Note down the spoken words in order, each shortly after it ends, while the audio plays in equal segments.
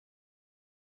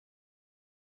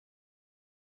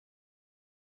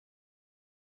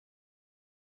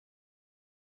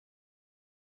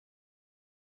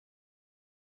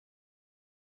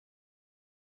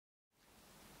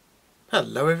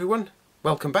Hello everyone,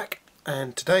 welcome back,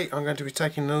 and today I'm going to be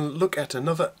taking a look at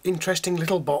another interesting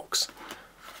little box.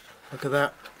 Look at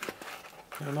that,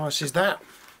 how nice is that?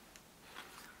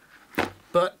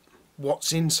 But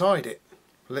what's inside it?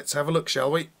 Let's have a look, shall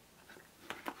we?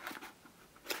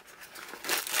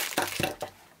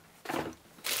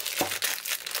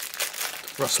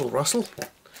 Rustle, rustle.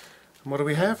 And what do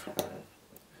we have?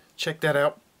 Check that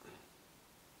out.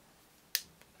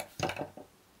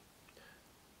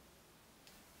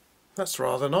 That's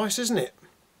rather nice, isn't it?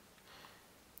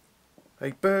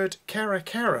 A Byrd Cara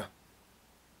Cara.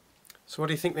 So what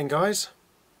do you think then, guys?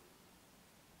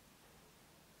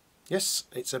 Yes,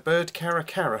 it's a Byrd Cara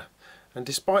Cara, and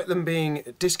despite them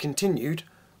being discontinued,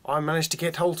 I managed to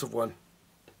get hold of one.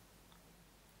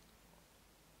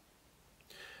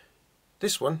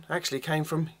 This one actually came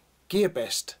from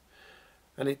GearBest,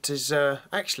 and it is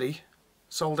actually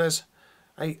sold as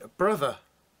a Brother,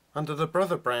 under the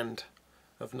Brother brand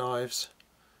of knives.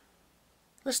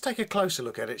 Let's take a closer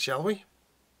look at it, shall we?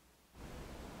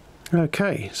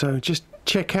 Okay, so just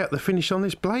check out the finish on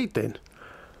this blade then.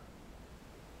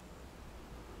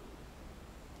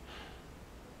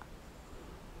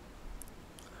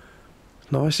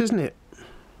 Nice, isn't it?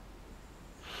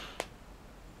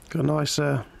 Got a nice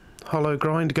hollow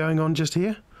grind going on just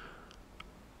here.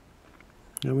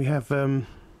 And we have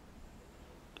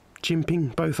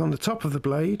jimping both on the top of the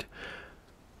blade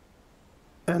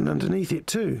and underneath it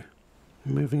too.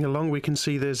 Moving along, we can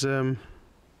see there's the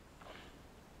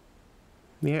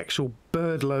actual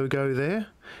Byrd logo there,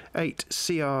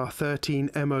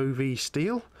 8CR13 MOV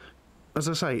steel. As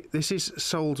I say, this is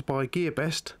sold by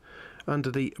GearBest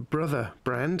under the Brother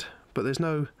brand, but there's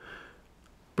no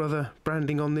Brother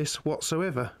branding on this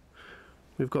whatsoever.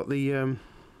 We've got the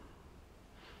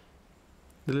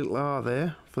little R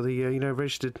there for the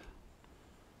registered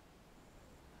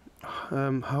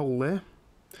hole there.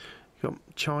 You've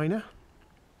got China.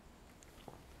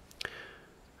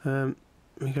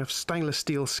 We have stainless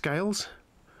steel scales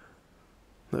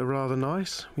that are rather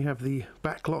nice. We have the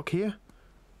back lock here.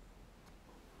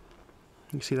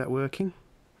 You can see that working.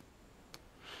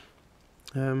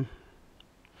 And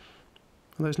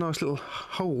those nice little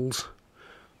holes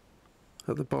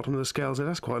at the bottom of the scales there,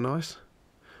 that's quite nice.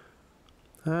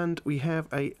 And we have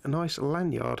a nice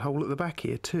lanyard hole at the back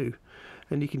here too.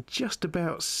 And you can just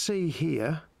about see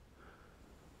here,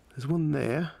 there's one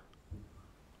there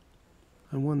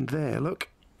and one there, look,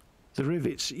 the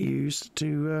rivets used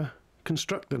to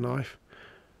construct the knife.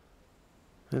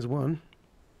 There's one.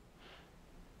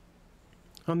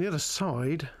 On the other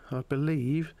side, I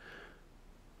believe,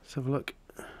 let's have a look.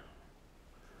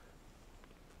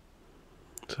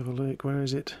 Let's have a look, where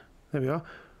is it? There we are.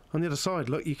 On the other side,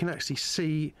 look, you can actually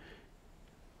see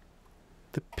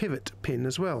the pivot pin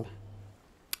as well.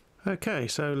 Okay,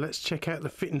 so let's check out the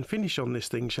fit and finish on this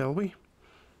thing, shall we?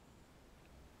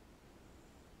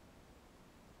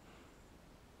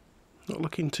 Not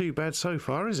looking too bad so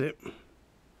far, is it?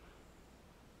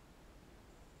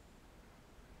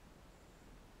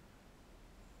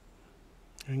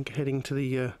 And heading to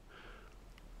the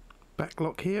back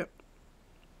lock here.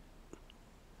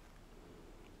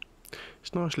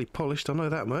 It's nicely polished, I know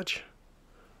that much.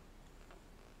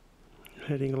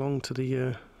 Heading along to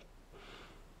the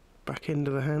back end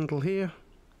of the handle here.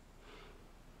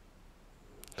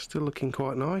 Still looking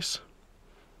quite nice.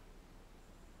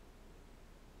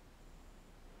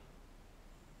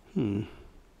 There's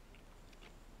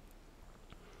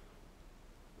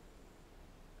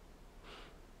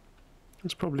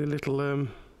probably a little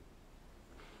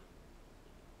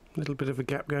bit of a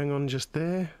gap going on just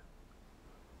there.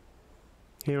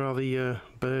 Here are the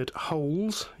Byrd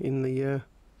holes in the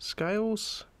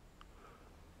scales.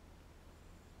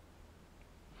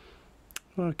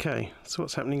 Okay, so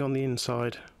what's happening on the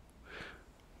inside?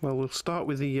 Well, we'll start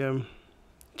with the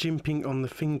jimping on the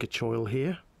finger choil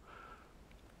here.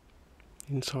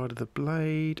 Inside of the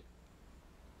blade.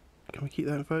 Can we keep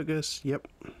that in focus? Yep.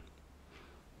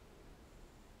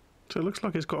 So it looks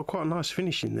like it's got quite a nice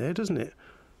finish in there, doesn't it?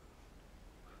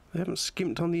 They haven't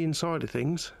skimped on the inside of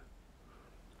things.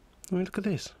 I mean, look at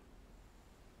this.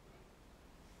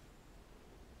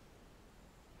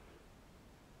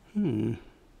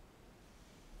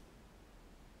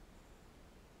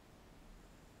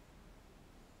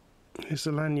 Here's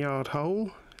the lanyard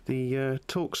hole, the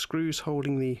torque screws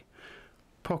holding the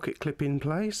pocket clip in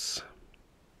place.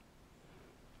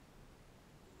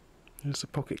 There's the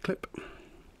pocket clip.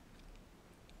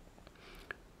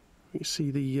 You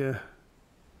see the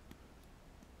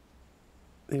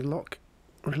lock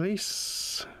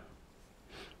release.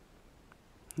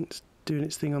 It's doing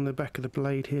its thing on the back of the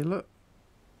blade here, look.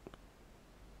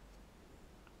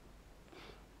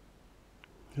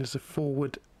 There's the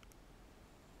forward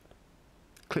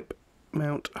clip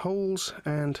mount holes,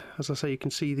 and as I say, you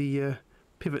can see the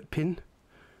pivot pin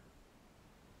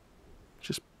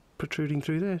just protruding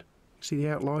through there. You see the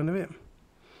outline of it.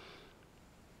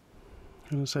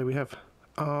 And so we have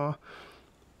R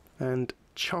and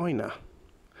China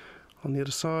on the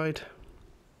other side,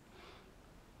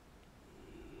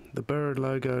 the Byrd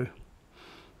logo,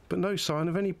 but no sign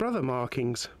of any brother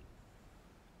markings.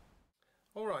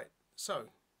 Alright, so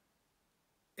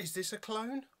is this a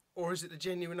clone or is it a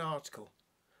genuine article?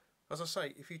 As I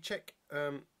say, if you check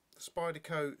the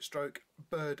Spyderco stroke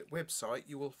Byrd website,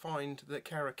 you will find that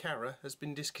Cara Cara has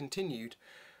been discontinued.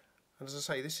 And as I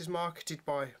say, this is marketed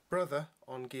by Brother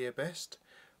on GearBest,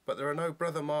 but there are no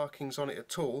brother markings on it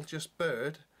at all, just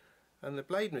Byrd and the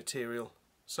blade material.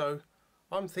 So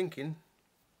I'm thinking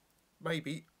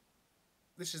maybe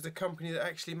this is the company that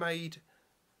actually made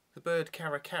the Byrd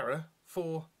Cara Cara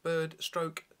for Byrd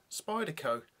stroke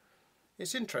Spyderco.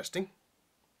 It's interesting.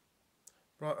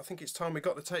 Right, I think it's time we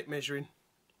got the tape measuring.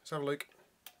 Let's have a look.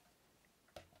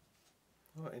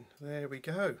 Right, there we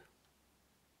go.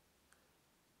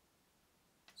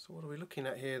 So what are we looking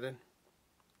at here then?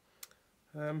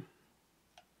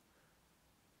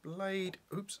 Blade,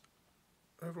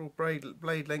 overall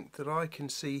blade length that I can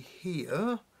see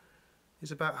here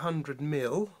is about 100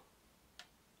 mil.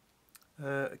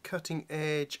 Cutting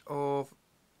edge of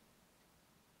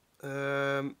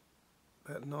about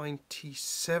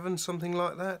 97, something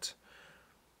like that.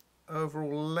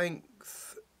 Overall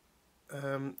length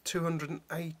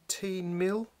 218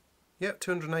 mil. Yep,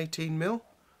 218 mil.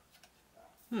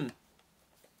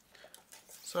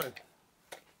 So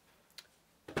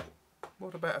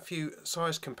what about a few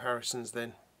size comparisons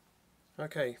then?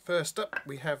 Okay, first up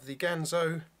we have the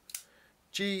Ganzo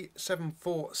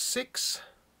G746,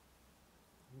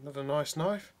 another nice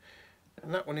knife,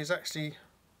 and that one is actually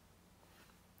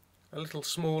a little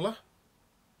smaller.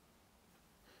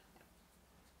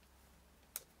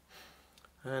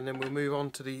 And then we'll move on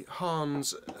to the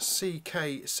Harnds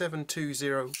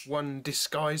CK7201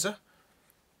 Disguiser,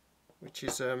 which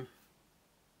is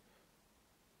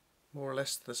more or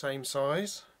less the same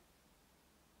size.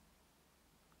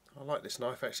 I like this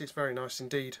knife actually, it's very nice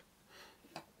indeed.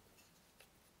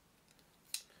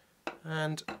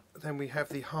 And then we have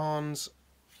the Harnds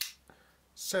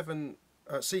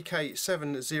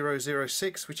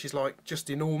CK7006, which is like just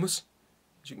enormous,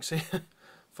 as you can see,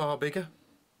 far bigger.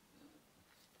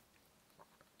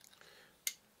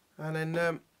 And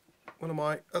then one of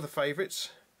my other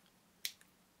favourites,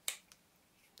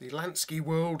 the Lansky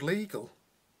World Legal,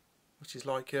 which is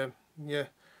like, yeah,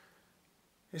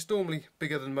 it's normally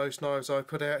bigger than most knives I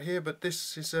put out here, but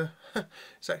this is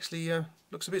it's actually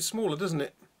looks a bit smaller, doesn't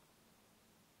it?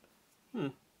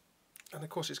 And of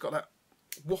course it's got that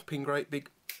whopping great big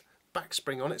back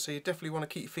spring on it, so you definitely want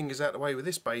to keep your fingers out of the way with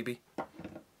this baby.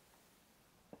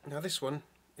 Now this one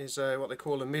is what they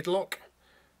call a mid-lock,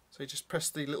 so you just press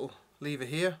the little lever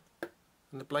here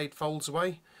and the blade folds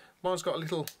away. Mine's got a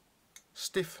little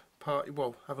stiff part,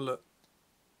 well, have a look.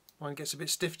 Mine gets a bit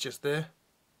stiff just there,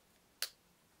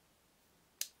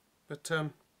 but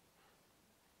you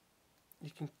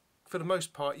can, for the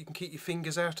most part, you can keep your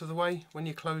fingers out of the way when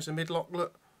you close a mid-lock.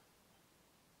 Look,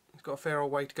 it's got a fair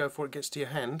old way to go before it gets to your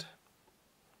hand.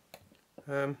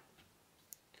 If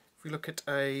we look at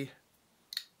a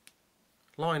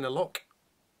liner lock,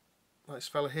 like this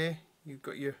fella here, you've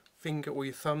got your finger or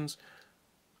your thumbs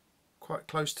quite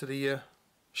close to the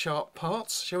sharp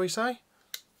parts, shall we say.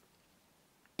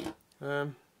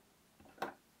 One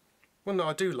that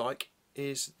I do like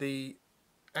is the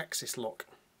axis lock,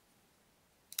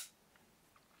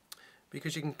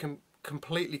 because you can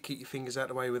completely keep your fingers out of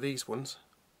the way with these ones.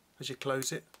 As you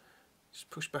close it, just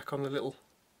push back on the little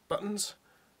buttons,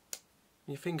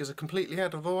 your fingers are completely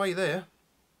out of the way there.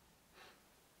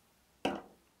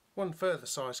 One further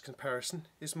size comparison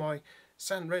is my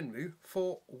Sanrenmu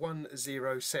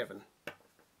 4107.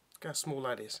 Look how small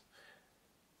that is.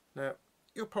 Now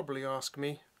you'll probably ask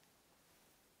me,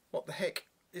 what the heck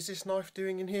is this knife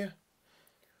doing in here?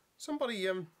 Somebody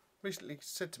recently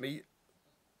said to me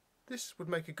this would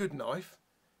make a good knife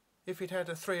if it had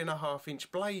a 3.5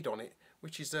 inch blade on it,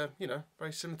 which is you know,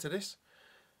 very similar to this.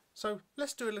 So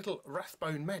let's do a little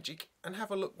Rathbone magic and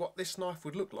have a look what this knife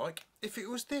would look like if it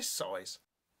was this size.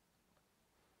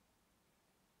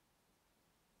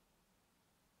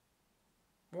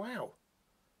 Wow,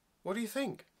 what do you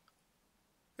think?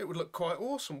 It would look quite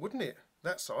awesome, wouldn't it?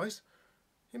 That size.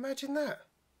 Imagine that.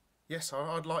 Yes,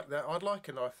 I'd like that. I'd like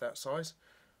a knife that size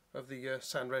of the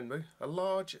Sanrenmu. A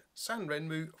large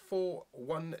Sanrenmu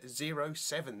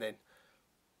 4107 then.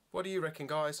 What do you reckon,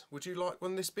 guys? Would you like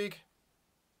one this big?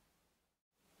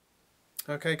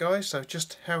 Okay guys, so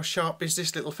just how sharp is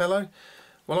this little fellow?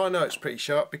 Well, I know it's pretty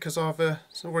sharp because I've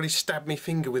already stabbed my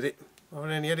finger with it. I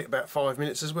only had it about 5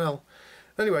 minutes as well.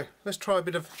 Anyway, let's try a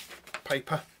bit of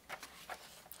paper.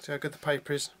 See how good the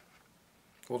paper is,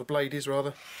 or the blade is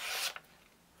rather.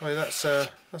 Oh, yeah,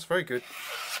 that's very good.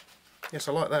 Yes,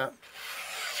 I like that.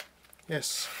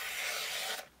 Yes,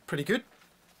 pretty good,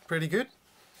 pretty good.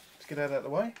 Let's get that out of the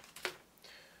way.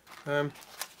 A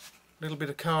little bit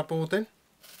of cardboard then.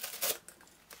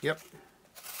 Yep,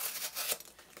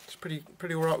 it's pretty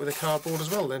all right with the cardboard as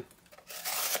well then.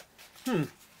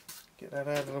 Get that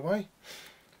out of the way.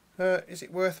 Is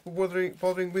it worth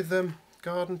bothering with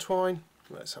garden twine?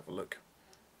 Let's have a look.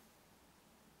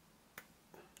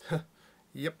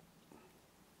 Yep.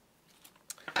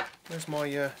 There's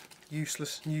my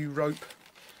useless new rope.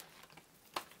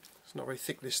 It's not very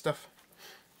thick, this stuff.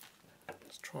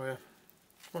 Let's try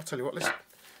I'll tell you what,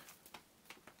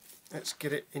 let's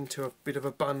get it into a bit of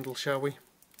a bundle, shall we?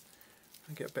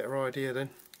 And get a better idea then.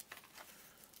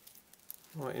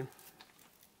 Right in.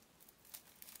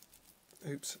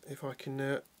 Oops, if I can,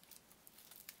 there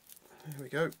we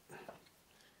go.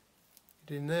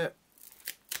 Get in there.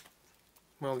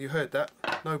 Well, you heard that.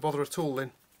 No bother at all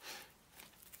then.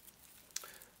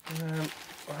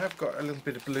 I have got a little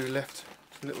bit of blue left,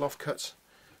 some little offcuts.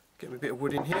 Get me a bit of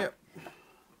wood in here.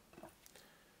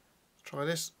 Let's try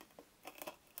this.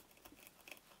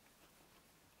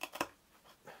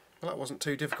 Well, that wasn't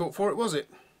too difficult for it, was it?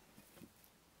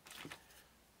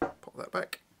 Pop that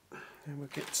back, and we'll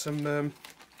get some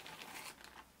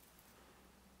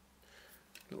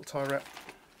little tie wrap,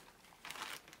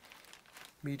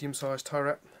 medium-sized tie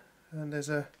wrap, and there's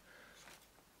a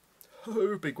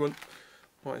big one.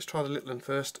 Right, let's try the little one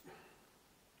first.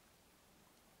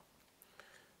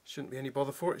 Shouldn't be any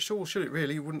bother for it, sure, should it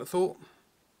really? You wouldn't have thought.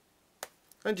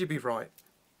 And you'd be right.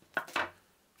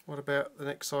 What about the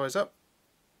next size up?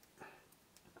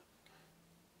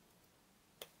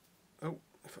 Oh,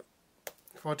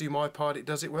 if I do my part, it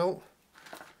does it well.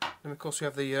 And of course we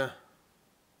have the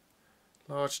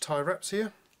large tie wraps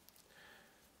here,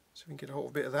 so we can get a whole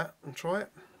bit of that and try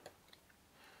it.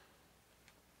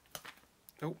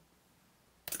 Oh,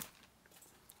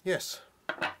 yes.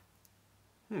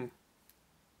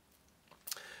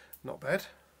 Not bad.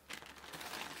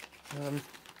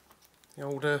 The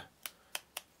old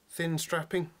thin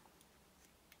strapping.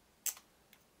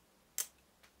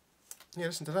 Yeah,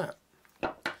 listen to that.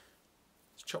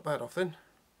 Let's chop that off then,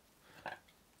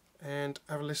 and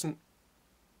have a listen.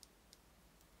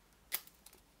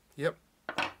 Yep.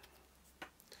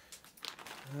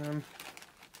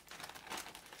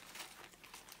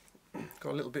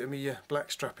 Got a little bit of me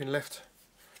black strapping left.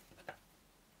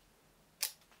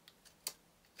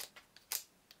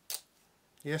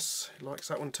 Yes, he likes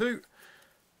that one too.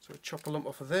 So chop a lump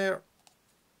off of there.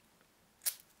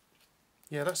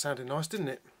 Yeah, that sounded nice, didn't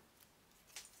it?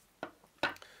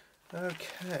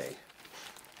 Okay.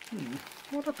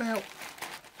 What about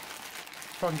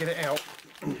if I can get it out?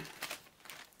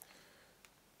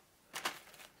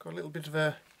 Got a little bit of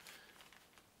a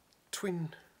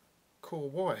twin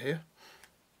core wire here.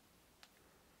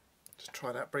 Just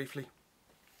try that briefly.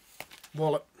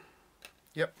 Wallop.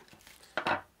 Yep.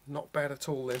 Not bad at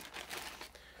all then.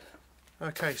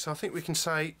 Okay, so I think we can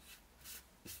say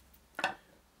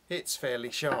it's fairly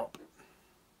sharp.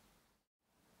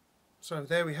 So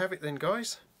there we have it then,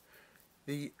 guys.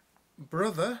 The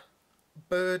brother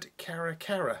Byrd Cara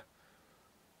Cara.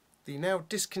 The now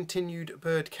discontinued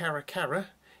Byrd Cara Cara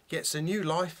gets a new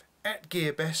life at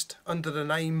GearBest under the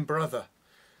name Brother.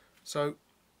 So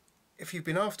if you've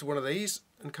been after one of these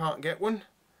and can't get one,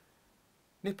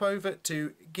 nip over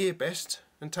to GearBest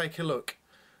and take a look.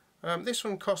 This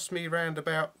one cost me around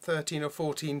about £13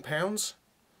 or £14,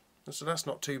 so that's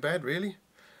not too bad really.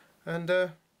 And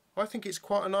I think it's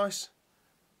quite a nice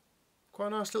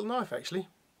little knife actually.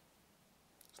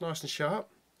 It's nice and sharp.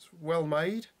 It's well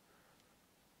made.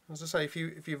 As I say, if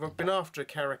you've been after a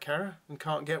Cara Cara and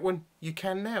can't get one, you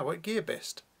can now at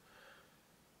GearBest.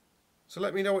 So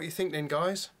let me know what you think then,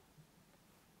 guys.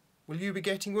 Will you be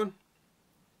getting one?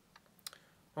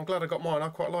 I'm glad I got mine. I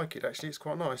quite like it actually. It's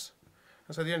quite nice.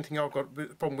 And so the only thing I've got a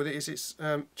problem with it is it's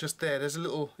just there. It's a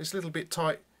little bit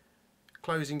tight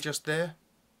closing just there.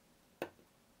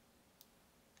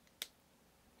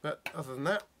 But other than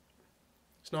that,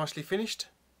 it's nicely finished,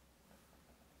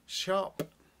 sharp,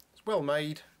 it's well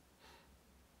made,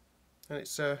 and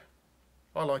it's I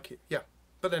like it, yeah.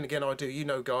 But then again, I do, you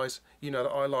know guys, you know that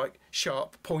I like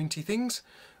sharp, pointy things,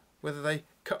 whether they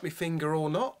cut my finger or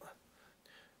not.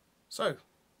 So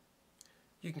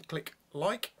you can click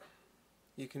like,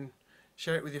 You can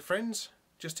share it with your friends,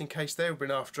 just in case they've been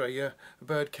after a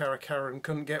Byrd Cara Cara and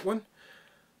couldn't get one.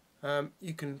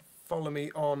 You can follow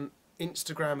me on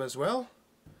Instagram as well.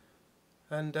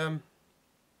 And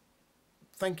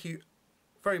thank you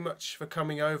very much for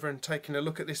coming over and taking a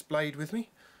look at this blade with me.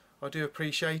 I do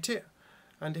appreciate it.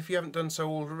 And if you haven't done so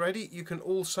already, you can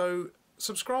also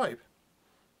subscribe.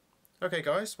 Okay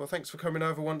guys, well thanks for coming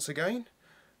over once again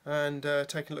and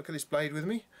taking a look at this blade with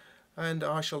me. And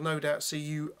I shall no doubt see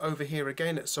you over here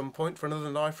again at some point for another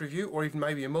knife review, or even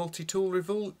maybe a multi-tool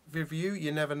review,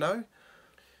 you never know.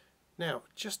 Now,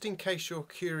 just in case you're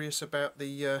curious about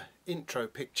the intro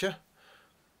picture,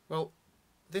 well,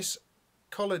 this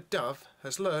collared dove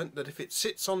has learnt that if it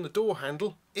sits on the door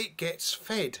handle, it gets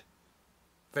fed.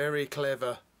 Very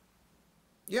clever.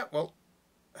 Yeah, well,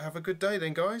 have a good day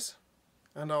then guys,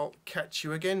 and I'll catch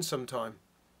you again sometime.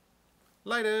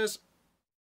 Laters!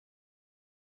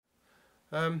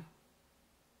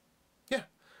 Yeah,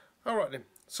 alright then.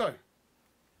 So,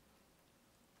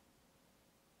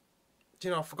 do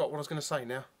you know, I forgot what I was going to say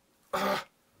now.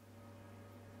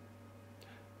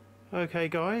 Okay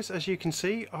guys, as you can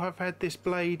see, I've had this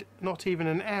blade not even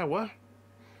an hour,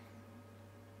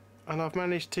 and I've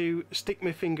managed to stick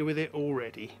my finger with it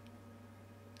already.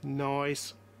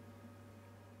 Nice.